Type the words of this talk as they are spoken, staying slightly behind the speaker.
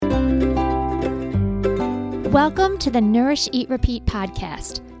Welcome to the Nourish, Eat, Repeat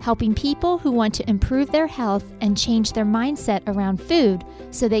podcast, helping people who want to improve their health and change their mindset around food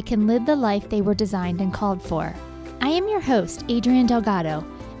so they can live the life they were designed and called for. I am your host, Adrienne Delgado,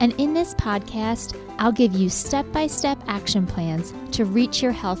 and in this podcast, I'll give you step-by-step action plans to reach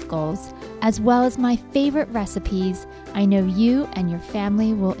your health goals, as well as my favorite recipes I know you and your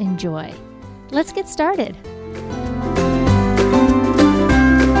family will enjoy. Let's get started.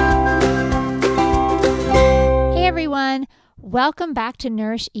 Everyone, welcome back to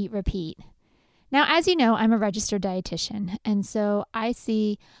Nourish, Eat, Repeat. Now, as you know, I'm a registered dietitian, and so I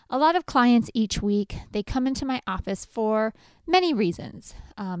see a lot of clients each week. They come into my office for many reasons.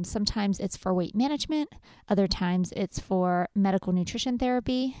 Sometimes it's for weight management. Other times it's for medical nutrition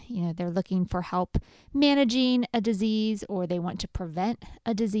therapy. They're looking for help managing a disease, or they want to prevent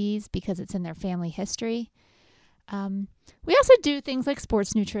a disease because it's in their family history. We also do things like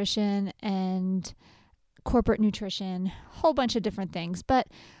sports nutrition and corporate nutrition, a whole bunch of different things. But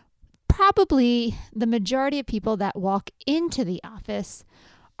probably the majority of people that walk into the office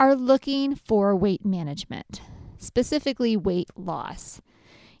are looking for weight management, specifically weight loss.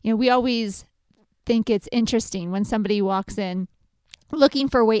 We always think it's interesting when somebody walks in looking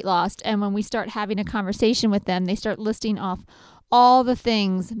for weight loss, and when we start having a conversation with them, they start listing off all the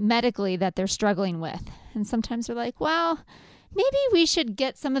things medically that they're struggling with. And sometimes they're like, well, maybe we should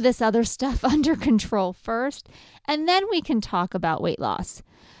get some of this other stuff under control first, and then we can talk about weight loss.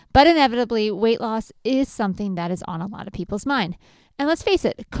 But inevitably, weight loss is something that is on a lot of people's mind. And let's face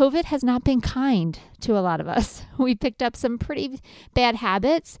it, COVID has not been kind to a lot of us. We picked up some pretty bad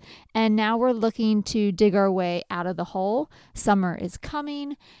habits, and now we're looking to dig our way out of the hole. Summer is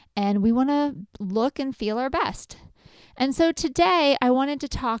coming, and we want to look and feel our best. And so today, I wanted to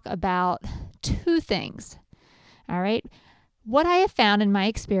talk about two things. All right. What I have found in my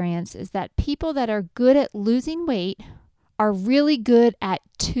experience is that people that are good at losing weight are really good at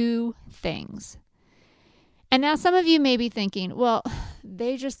two things. And now some of you may be thinking, well,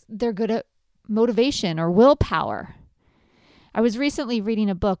 they're good at motivation or willpower. I was recently reading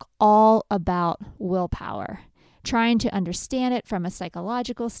a book all about willpower, trying to understand it from a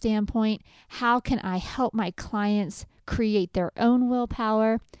psychological standpoint. How can I help my clients create their own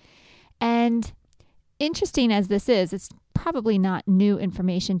willpower? And interesting as this is, it's probably not new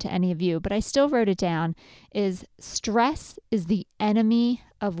information to any of you, but I still wrote it down, is stress is the enemy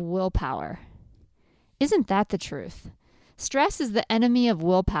of willpower. Isn't that the truth? Stress is the enemy of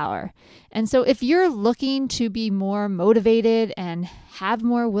willpower. And so if you're looking to be more motivated and have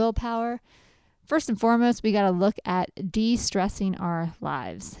more willpower, first and foremost, we got to look at de-stressing our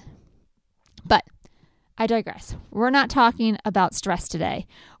lives. But I digress. We're not talking about stress today.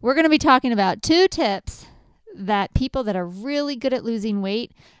 We're going to be talking about two tips that people that are really good at losing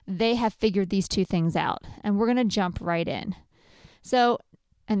weight, they have figured these two things out. And we're going to jump right in. So,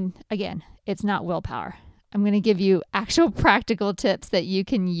 and again, it's not willpower. I'm going to give you actual practical tips that you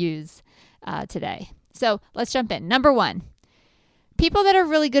can use today. So let's jump in. Number one, people that are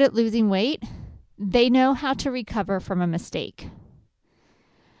really good at losing weight, they know how to recover from a mistake.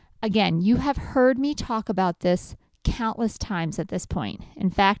 Again, you have heard me talk about this countless times at this point.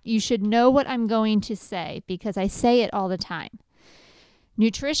 In fact, you should know what I'm going to say because I say it all the time.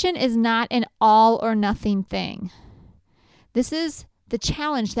 Nutrition is not an all or nothing thing. This is the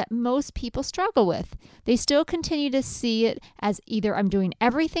challenge that most people struggle with. They still continue to see it as either I'm doing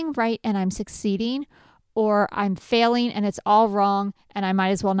everything right and I'm succeeding, or I'm failing and it's all wrong and I might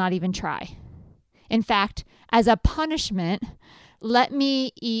as well not even try. In fact, as a punishment, let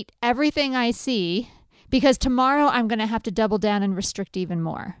me eat everything I see because tomorrow I'm going to have to double down and restrict even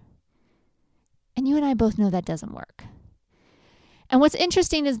more. And you and I both know that doesn't work. And what's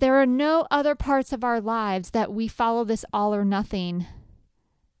interesting is there are no other parts of our lives that we follow this all or nothing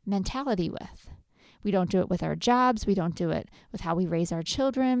mentality with. We don't do it with our jobs. We don't do it with how we raise our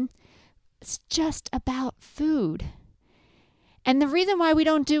children. It's just about food. And the reason why we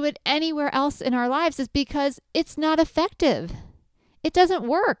don't do it anywhere else in our lives is because it's not effective. It doesn't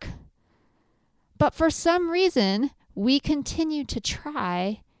work. But for some reason, we continue to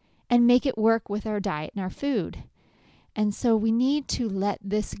try and make it work with our diet and our food. And so we need to let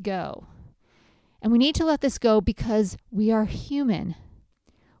this go. And we need to let this go because we are human.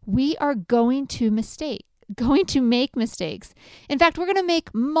 We are going to make mistakes. In fact, we're going to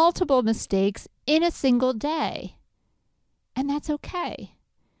make multiple mistakes in a single day. And that's okay.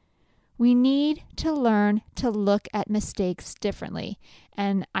 We need to learn to look at mistakes differently.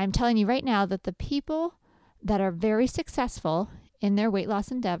 And I'm telling you right now that the people that are very successful in their weight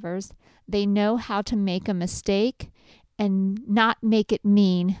loss endeavors, they know how to make a mistake and not make it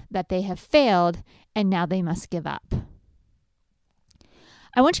mean that they have failed and now they must give up.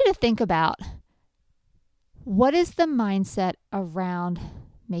 I want you to think about, what is the mindset around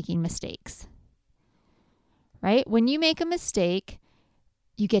making mistakes? Right? When you make a mistake,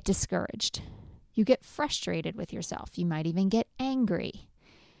 you get discouraged. You get frustrated with yourself. You might even get angry.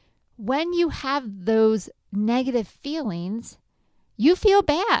 When you have those negative feelings, you feel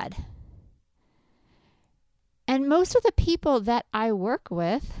bad. And most of the people that I work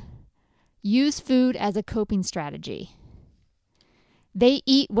with use food as a coping strategy. They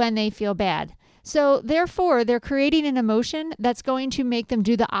eat when they feel bad. So therefore, they're creating an emotion that's going to make them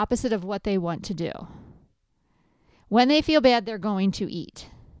do the opposite of what they want to do. When they feel bad, they're going to eat.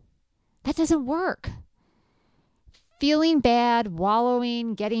 That doesn't work. Feeling bad,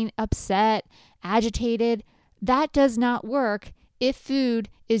 wallowing, getting upset, agitated, that does not work if food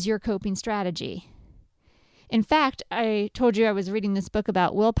is your coping strategy. In fact, I told you I was reading this book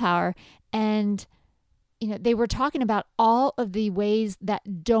about willpower, and they were talking about all of the ways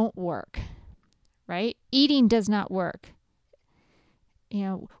that don't work, right? Eating does not work.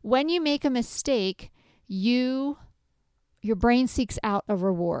 When you make a mistake, your brain seeks out a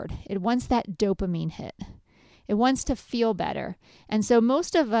reward. It wants that dopamine hit. It wants to feel better. And so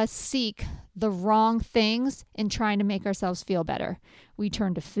most of us seek the wrong things in trying to make ourselves feel better. We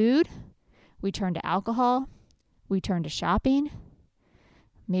turn to food. We turn to alcohol. We turn to shopping.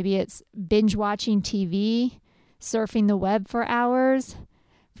 Maybe it's binge watching TV, surfing the web for hours.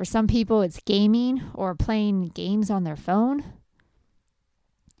 For some people, it's gaming or playing games on their phone.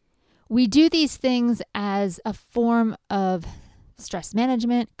 We do these things as a form of stress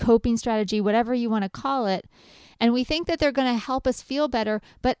management, coping strategy, whatever you want to call it. And we think that they're going to help us feel better.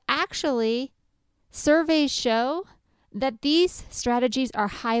 But actually, surveys show that these strategies are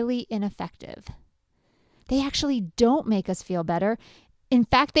highly ineffective. They actually don't make us feel better. In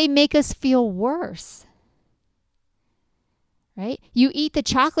fact, they make us feel worse. Right? You eat the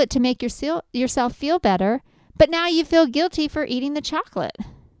chocolate to make yourself feel better, but now you feel guilty for eating the chocolate.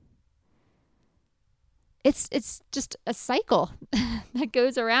 It's just a cycle that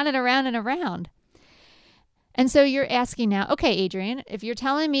goes around and around and around. And so you're asking now, okay, Adrienne, if you're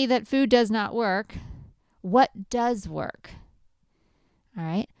telling me that food does not work, what does work? All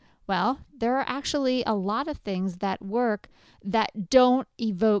right. Well, there are actually a lot of things that work that don't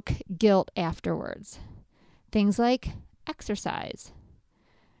evoke guilt afterwards. Things like exercise.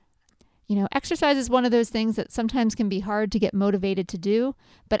 Exercise is one of those things that sometimes can be hard to get motivated to do,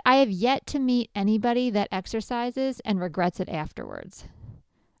 but I have yet to meet anybody that exercises and regrets it afterwards.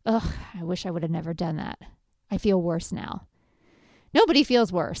 Ugh, I wish I would have never done that. I feel worse now. Nobody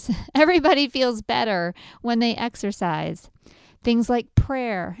feels worse. Everybody feels better when they exercise. Things like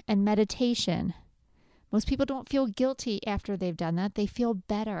prayer and meditation. Most people don't feel guilty after they've done that. They feel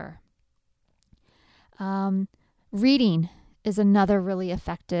better. Reading is another really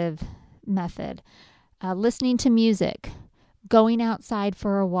effective method. Listening to music, going outside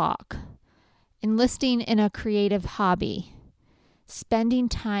for a walk, enlisting in a creative hobby, spending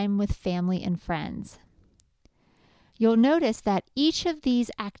time with family and friends. You'll notice that each of these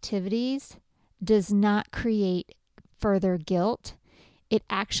activities does not create further guilt. It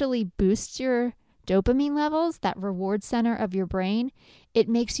actually boosts your dopamine levels, that reward center of your brain. It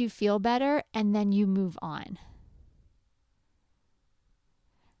makes you feel better, and then you move on.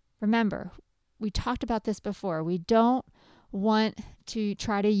 Remember, we talked about this before. We don't want to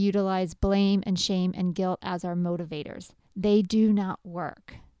try to utilize blame and shame and guilt as our motivators. They do not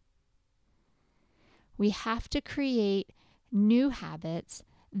work. We have to create new habits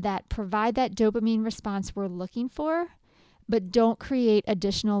that provide that dopamine response we're looking for, but don't create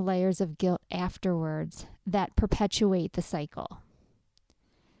additional layers of guilt afterwards that perpetuate the cycle.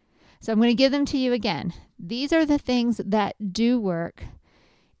 So I'm going to give them to you again. These are the things that do work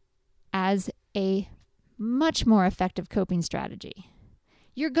as a much more effective coping strategy.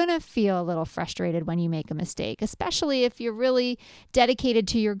 You're going to feel a little frustrated when you make a mistake, especially if you're really dedicated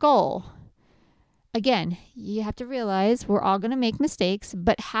to your goal. Again, you have to realize we're all going to make mistakes,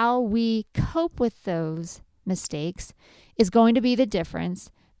 but how we cope with those mistakes is going to be the difference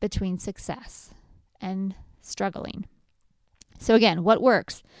between success and struggling. So again, what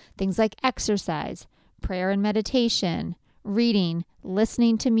works? Things like exercise, prayer and meditation, reading,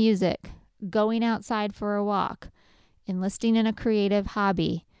 listening to music, going outside for a walk, enlisting in a creative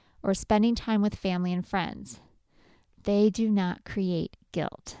hobby, or spending time with family and friends. They do not create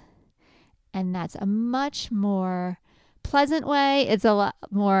guilt. And that's a much more pleasant way. It's a lot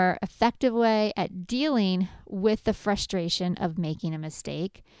more effective way at dealing with the frustration of making a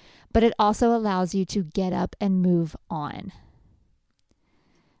mistake. but it also allows you to get up and move on.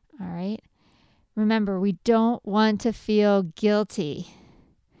 All right. Remember, we don't want to feel guilty.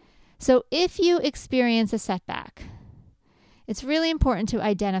 So if you experience a setback, it's really important to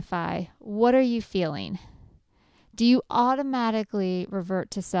identify, what are you feeling? Do you automatically revert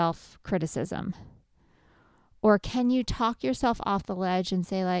to self-criticism? Or can you talk yourself off the ledge and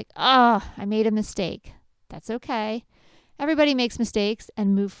say like, oh, I made a mistake. That's okay. Everybody makes mistakes,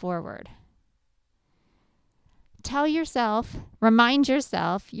 and move forward. Tell yourself, remind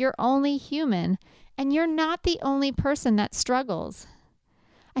yourself, you're only human and you're not the only person that struggles.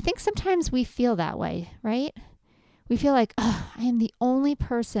 I think sometimes we feel that way, right? We feel like, oh, I am the only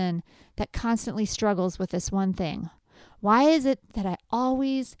person that constantly struggles with this one thing. Why is this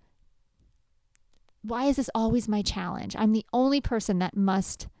always my challenge? I'm the only person that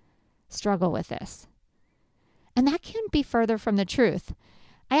must struggle with this. And that couldn't be further from the truth.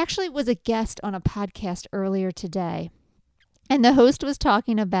 I actually was a guest on a podcast earlier today, and the host was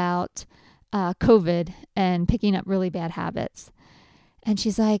talking about COVID and picking up really bad habits. And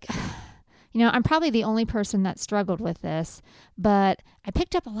she's like, I'm probably the only person that struggled with this, but I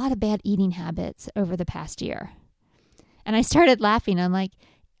picked up a lot of bad eating habits over the past year. And I started laughing. I'm like,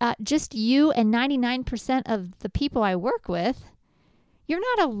 just you and 99% of the people I work with, you're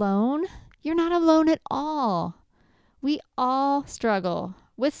not alone. You're not alone at all. We all struggle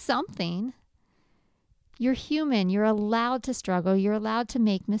with something. You're human. You're allowed to struggle. You're allowed to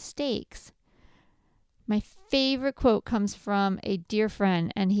make mistakes. My favorite quote comes from a dear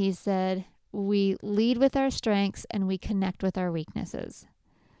friend, and he said, we lead with our strengths and we connect with our weaknesses.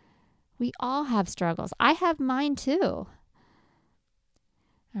 We all have struggles. I have mine too.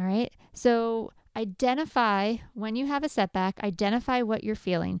 All right. So identify when you have a setback, identify what you're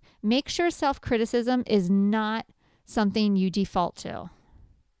feeling. Make sure self-criticism is not something you default to.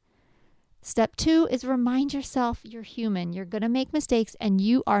 Step 2 is remind yourself you're human. You're going to make mistakes, and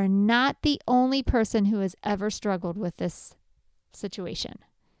you are not the only person who has ever struggled with this situation.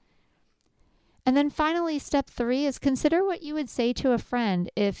 And then finally, step 3 is consider what you would say to a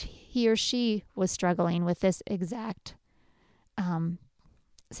friend if he or she was struggling with this exact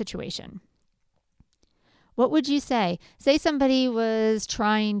situation. What would you say? Say somebody was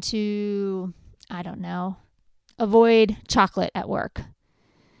trying to, avoid chocolate at work.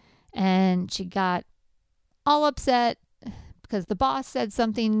 And she got all upset because the boss said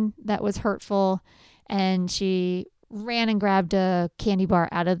something that was hurtful, and she ran and grabbed a candy bar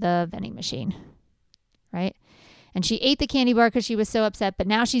out of the vending machine, right? And she ate the candy bar because she was so upset, but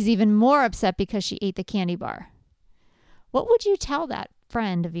now she's even more upset because she ate the candy bar. What would you tell that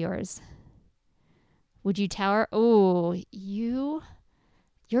friend of yours? Would you tell her, oh, you're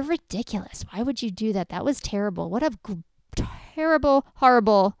ridiculous. Why would you do that? That was terrible. What a terrible,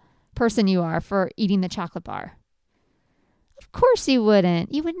 horrible person you are for eating the chocolate bar. Of course you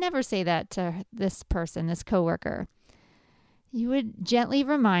wouldn't. You would never say that to this person, this coworker. You would gently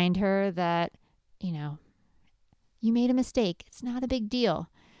remind her that, you made a mistake. It's not a big deal.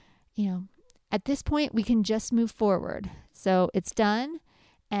 At this point, we can just move forward. So it's done.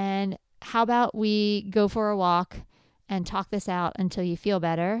 And how about we go for a walk and talk this out until you feel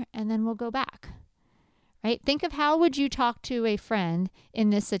better, and then we'll go back. Right? Think of how would you talk to a friend in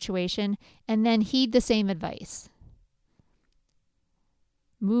this situation, and then heed the same advice.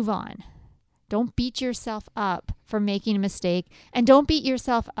 Move on. Don't beat yourself up for making a mistake, and don't beat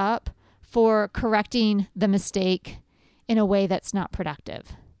yourself up for correcting the mistake in a way that's not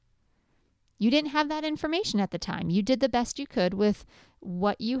productive. You didn't have that information at the time. You did the best you could with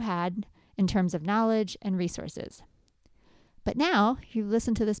what you had in terms of knowledge and resources. But now you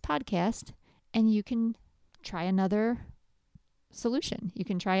listen to this podcast and you can try another solution. You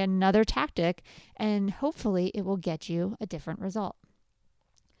can try another tactic, and hopefully it will get you a different result.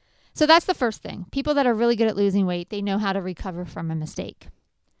 So that's the first thing. People that are really good at losing weight, they know how to recover from a mistake.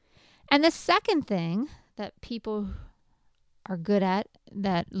 And the second thing that people are good at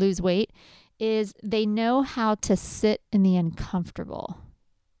that lose weight is they know how to sit in the uncomfortable.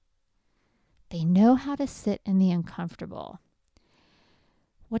 They know how to sit in the uncomfortable.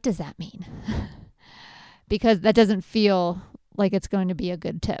 What does that mean? Because that doesn't feel like it's going to be a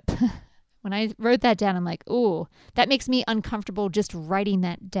good tip. When I wrote that down, I'm like, ooh, that makes me uncomfortable just writing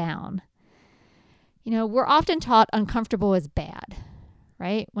that down. We're often taught uncomfortable is bad,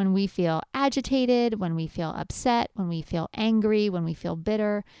 right? When we feel agitated, when we feel upset, when we feel angry, when we feel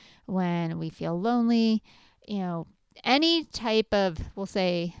bitter, when we feel lonely, any type of, we'll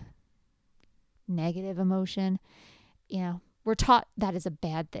say, negative emotion, we're taught that is a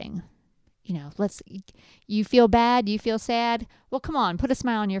bad thing. you feel bad, you feel sad. Well, come on, put a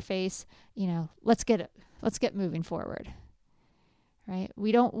smile on your face. Let's get moving forward. Right?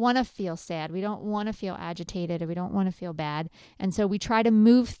 We don't want to feel sad. We don't want to feel agitated, or we don't want to feel bad. And so we try to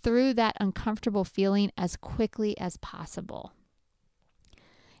move through that uncomfortable feeling as quickly as possible.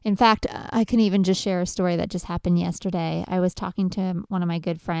 In fact, I can even just share a story that just happened yesterday. I was talking to one of my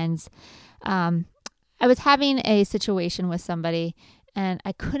good friends. I was having a situation with somebody, and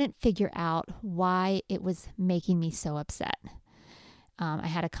I couldn't figure out why it was making me so upset. I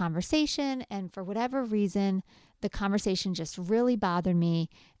had a conversation, and for whatever reason, the conversation just really bothered me,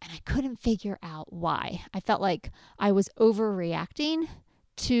 and I couldn't figure out why. I felt like I was overreacting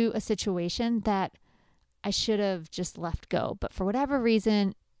to a situation that I should have just left go. But for whatever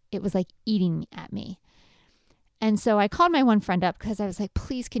reason, it was like eating at me. And so I called my one friend up because I was like,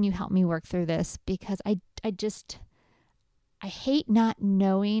 please, can you help me work through this? Because I hate not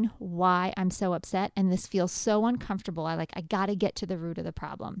knowing why I'm so upset, and this feels so uncomfortable. I got to get to the root of the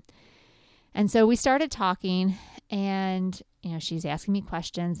problem. And so we started talking, and she's asking me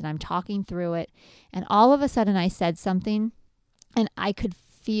questions, and I'm talking through it. And all of a sudden I said something, and I could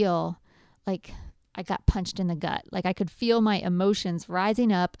feel like I got punched in the gut. Like I could feel my emotions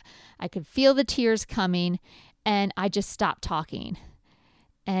rising up. I could feel the tears coming, and I just stopped talking.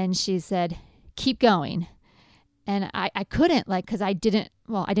 And she said, keep going. And I couldn't, because I didn't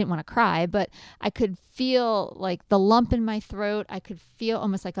want to cry, but I could feel like the lump in my throat. I could feel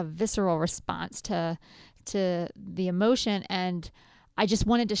almost like a visceral response to the emotion. And I just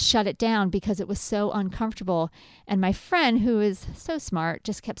wanted to shut it down because it was so uncomfortable. And my friend, who is so smart,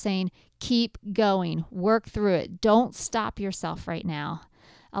 just kept saying, keep going, work through it. Don't stop yourself right now.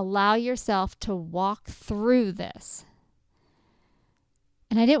 Allow yourself to walk through this.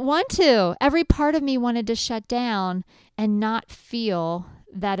 And I didn't want to. Every part of me wanted to shut down and not feel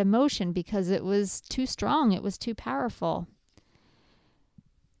that emotion because it was too strong. It was too powerful.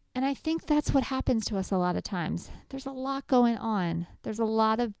 And I think that's what happens to us a lot of times. There's a lot going on. There's a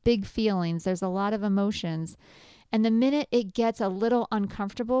lot of big feelings. There's a lot of emotions. And the minute it gets a little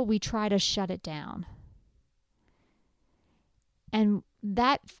uncomfortable, we try to shut it down. And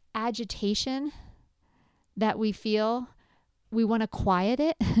that agitation that we feel, we want to quiet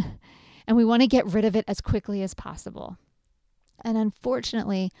it and we want to get rid of it as quickly as possible. And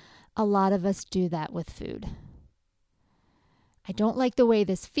unfortunately, a lot of us do that with food. I don't like the way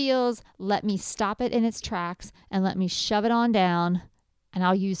this feels. Let me stop it in its tracks and let me shove it on down, and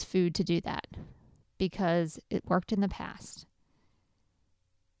I'll use food to do that because it worked in the past.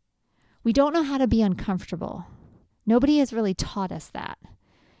 We don't know how to be uncomfortable. Nobody has really taught us that.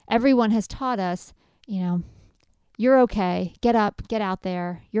 Everyone has taught us, you're okay, get up, get out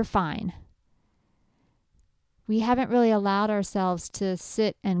there, you're fine. We haven't really allowed ourselves to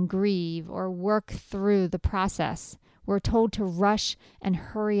sit and grieve or work through the process. We're told to rush and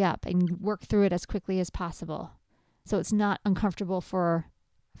hurry up and work through it as quickly as possible, so it's not uncomfortable for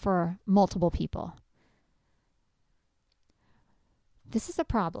multiple people. This is a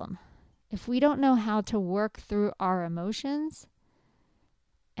problem. If we don't know how to work through our emotions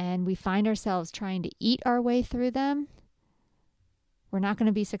and we find ourselves trying to eat our way through them, we're not going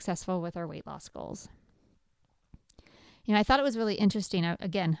to be successful with our weight loss goals. I thought it was really interesting.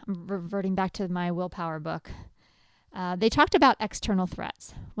 Again, I'm reverting back to my willpower book. They talked about external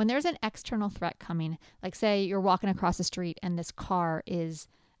threats. When there's an external threat coming, like say you're walking across the street and this car is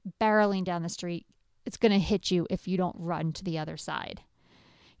barreling down the street, it's going to hit you if you don't run to the other side.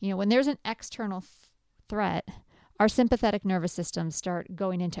 When there's an external threat, our sympathetic nervous systems start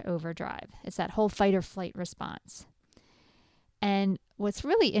going into overdrive. It's that whole fight or flight response. And what's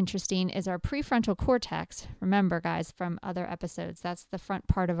really interesting is our prefrontal cortex. Remember, guys, from other episodes, that's the front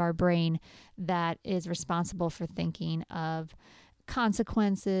part of our brain that is responsible for thinking of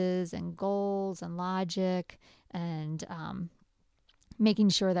consequences and goals and logic and making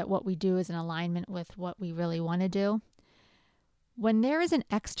sure that what we do is in alignment with what we really want to do. When there is an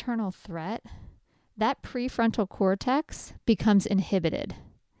external threat, that prefrontal cortex becomes inhibited.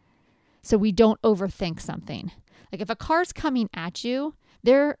 So we don't overthink something. Like if a car's coming at you,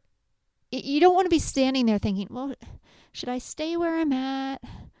 you don't want to be standing there thinking, well, should I stay where I'm at?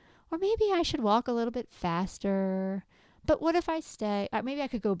 Or maybe I should walk a little bit faster. But what if I stay? Maybe I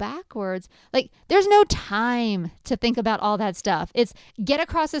could go backwards. There's no time to think about all that stuff. It's get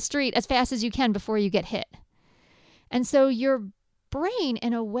across the street as fast as you can before you get hit. And so your brain,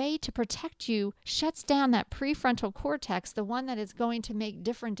 in a way to protect you, shuts down that prefrontal cortex, the one that is going to make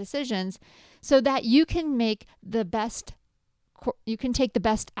different decisions, so that you can take the best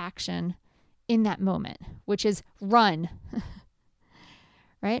action in that moment, which is run.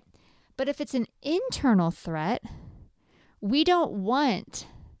 Right? But if it's an internal threat, we don't want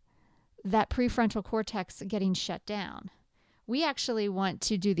that prefrontal cortex getting shut down. We actually want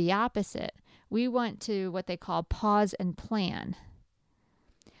to do the opposite. We want to, what they call, pause and plan.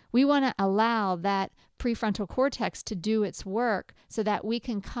 We want to allow that prefrontal cortex to do its work so that we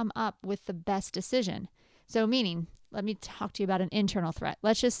can come up with the best decision. So meaning, let me talk to you about an internal threat.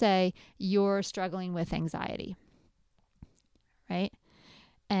 Let's just say you're struggling with anxiety, right?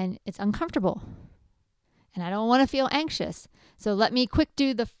 And it's uncomfortable. And I don't want to feel anxious. So let me quick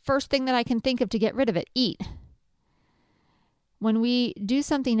do the first thing that I can think of to get rid of it, eat. When we do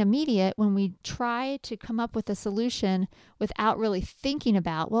something immediate, when we try to come up with a solution without really thinking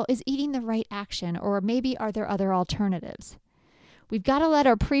about, well, is eating the right action? Or maybe are there other alternatives? We've got to let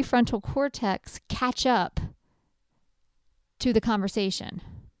our prefrontal cortex catch up to the conversation.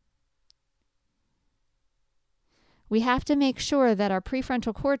 We have to make sure that our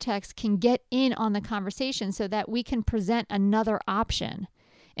prefrontal cortex can get in on the conversation so that we can present another option.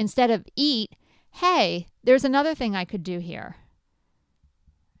 Instead of eat, hey, there's another thing I could do here.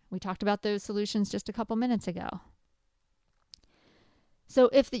 We talked about those solutions just a couple minutes ago. So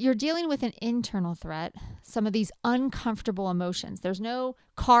if you're dealing with an internal threat, some of these uncomfortable emotions, there's no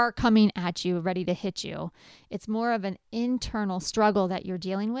car coming at you ready to hit you. It's more of an internal struggle that you're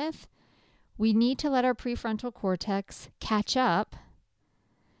dealing with. We need to let our prefrontal cortex catch up,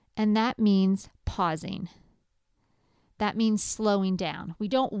 and that means pausing. That means slowing down. We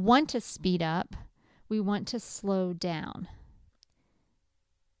don't want to speed up. We want to slow down.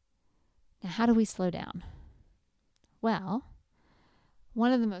 Now, how do we slow down? Well,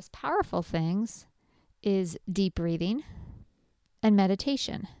 one of the most powerful things is deep breathing and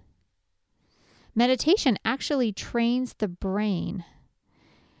meditation. Meditation actually trains the brain,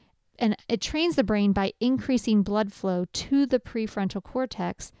 and it trains the brain by increasing blood flow to the prefrontal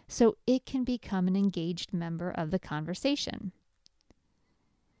cortex so it can become an engaged member of the conversation.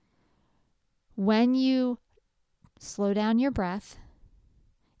 When you slow down your breath,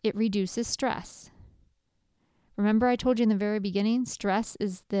 it reduces stress. Remember I told you in the very beginning, stress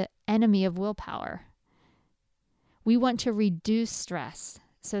is the enemy of willpower. We want to reduce stress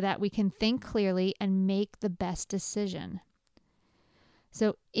so that we can think clearly and make the best decision.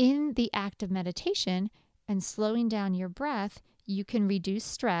 So in the act of meditation and slowing down your breath, you can reduce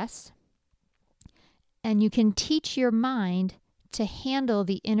stress and you can teach your mind to handle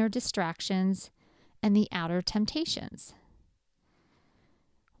the inner distractions and the outer temptations.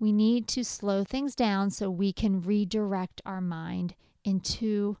 We need to slow things down so we can redirect our mind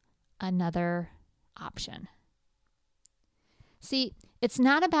into another option. See, it's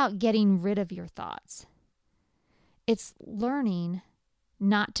not about getting rid of your thoughts. It's learning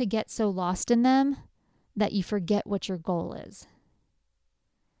not to get so lost in them that you forget what your goal is.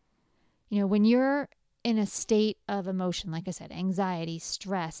 You know, when you're in a state of emotion, like I said, anxiety,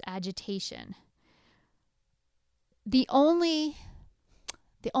 stress, agitation, the only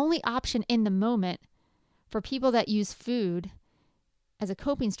option in the moment for people that use food as a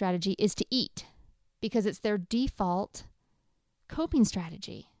coping strategy is to eat because it's their default coping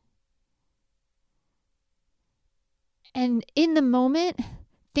strategy. And in the moment,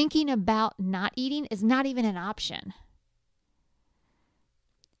 thinking about not eating is not even an option.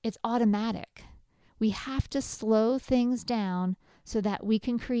 It's automatic. We have to slow things down so that we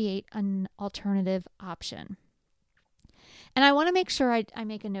can create an alternative option. And I want to make sure I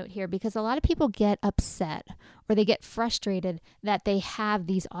make a note here because a lot of people get upset or they get frustrated that they have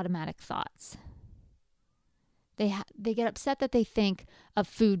these automatic thoughts. They get upset that they think of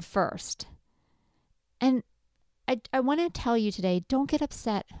food first. And I want to tell you today, don't get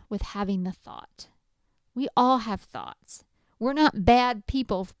upset with having the thought. We all have thoughts. We're not bad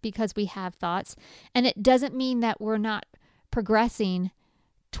people because we have thoughts. And it doesn't mean that we're not progressing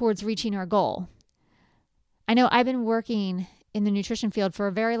towards reaching our goal. I know I've been working in the nutrition field for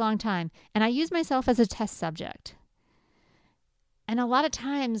a very long time, and I use myself as a test subject. And a lot of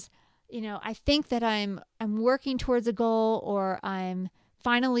times, I think that I'm working towards a goal or I'm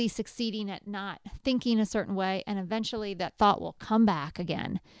finally succeeding at not thinking a certain way, and eventually that thought will come back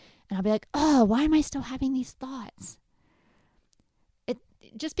again. And I'll be like, oh, why am I still having these thoughts?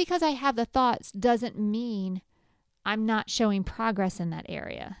 Just because I have the thoughts doesn't mean I'm not showing progress in that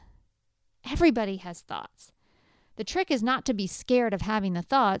area. Everybody has thoughts. The trick is not to be scared of having the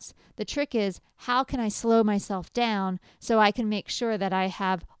thoughts. The trick is, how can I slow myself down so I can make sure that I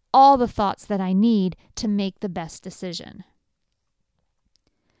have all the thoughts that I need to make the best decision?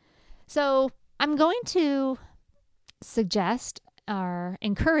 So I'm going to suggest or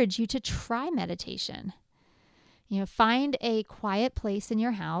encourage you to try meditation. Find a quiet place in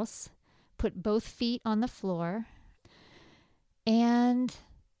your house. put both feet on the floor and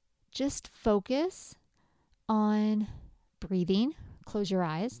just focus on breathing. Close your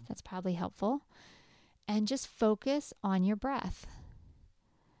eyes. That's probably helpful. And just focus on your breath.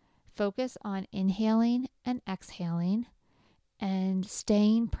 Focus on inhaling and exhaling and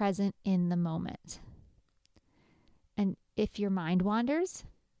staying present in the moment. And if your mind wanders,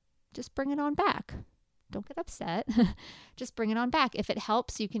 just bring it on back. Don't get upset. Just bring it on back. If it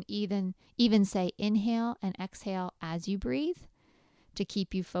helps, you can even say inhale and exhale as you breathe to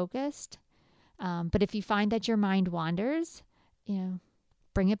keep you focused. But if you find that your mind wanders,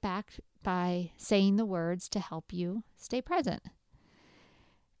 bring it back by saying the words to help you stay present.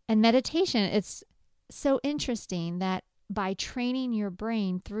 And meditation, it's so interesting that by training your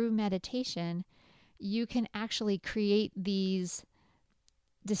brain through meditation, you can actually create these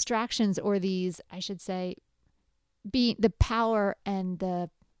distractions, or these, I should say, be the power and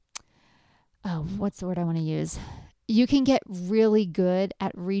what's the word I want to use? You can get really good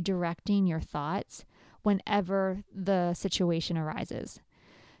at redirecting your thoughts whenever the situation arises.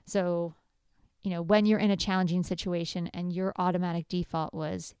 So, when you're in a challenging situation and your automatic default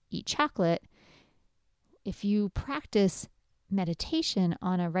was eat chocolate, if you practice meditation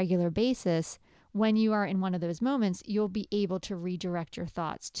on a regular basis, when you are in one of those moments, you'll be able to redirect your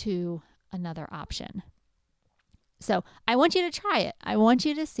thoughts to another option. So I want you to try it. I want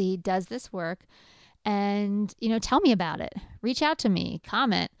you to see, does this work? And, tell me about it. Reach out to me,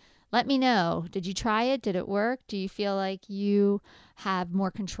 comment, let me know. Did you try it? Did it work? Do you feel like you have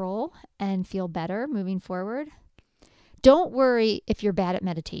more control and feel better moving forward? Don't worry if you're bad at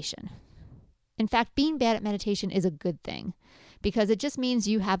meditation. In fact, being bad at meditation is a good thing, because it just means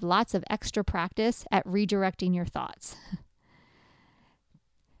you have lots of extra practice at redirecting your thoughts.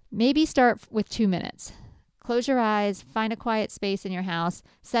 Maybe start with 2 minutes. Close your eyes, find a quiet space in your house,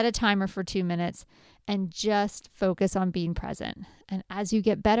 set a timer for 2 minutes, and just focus on being present. And as you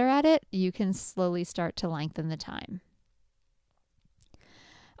get better at it, you can slowly start to lengthen the time.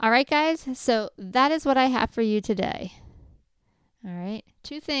 All right, guys, so that is what I have for you today. All right,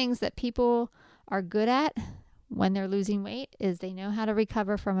 2 things that people are good at when they're losing weight is they know how to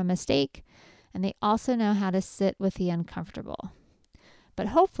recover from a mistake, and they also know how to sit with the uncomfortable. But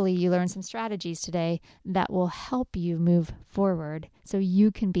hopefully you learned some strategies today that will help you move forward so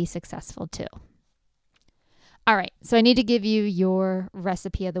you can be successful too. All right, so I need to give you your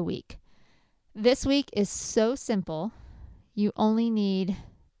recipe of the week. This week is so simple. You only need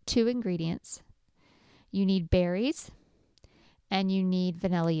 2 ingredients. You need berries and you need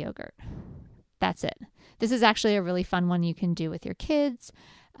vanilla yogurt. That's it. This is actually a really fun one you can do with your kids.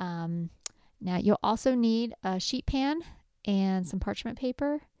 Now, you'll also need a sheet pan and some parchment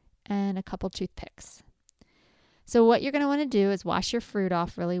paper and a couple toothpicks. So what you're going to want to do is wash your fruit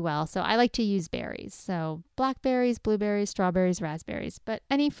off really well. So I like to use berries. So blackberries, blueberries, strawberries, raspberries, but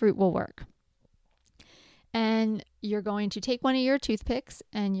any fruit will work. And you're going to take one of your toothpicks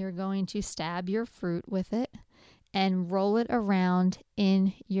and you're going to stab your fruit with it and roll it around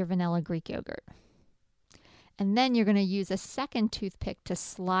in your vanilla Greek yogurt. And then you're going to use a second toothpick to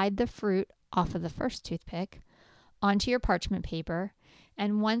slide the fruit off of the first toothpick onto your parchment paper.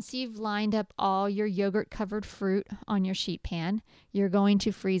 And once you've lined up all your yogurt-covered fruit on your sheet pan, you're going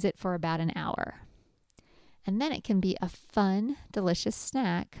to freeze it for about an hour. And then it can be a fun, delicious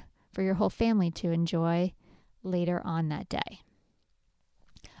snack for your whole family to enjoy later on that day.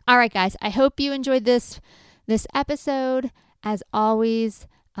 All right, guys, I hope you enjoyed this episode. As always,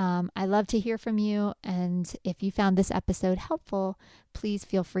 I love to hear from you. And if you found this episode helpful, please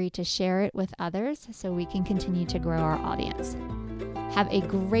feel free to share it with others so we can continue to grow our audience. Have a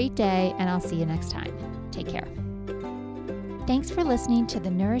great day, and I'll see you next time. Take care. Thanks for listening to the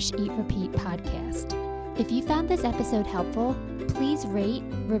Nourish, Eat, Repeat podcast. If you found this episode helpful, please rate,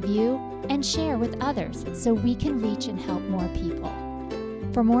 review, and share with others so we can reach and help more people.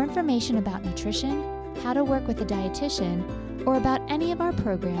 For more information about nutrition, how to work with a dietitian, or about any of our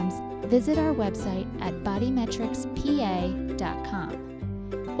programs, visit our website at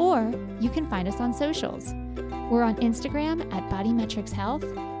bodymetricspa.com. Or you can find us on socials. We're on Instagram at Bodymetrics Health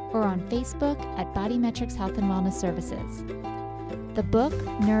or on Facebook at Bodymetrics Health and Wellness Services. The book,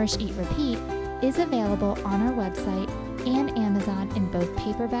 Nourish, Eat, Repeat, is available on our website and Amazon in both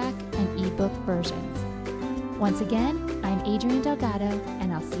paperback and ebook versions. Once again, I'm Adrienne Delgado,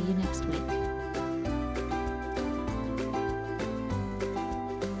 and I'll see you next week.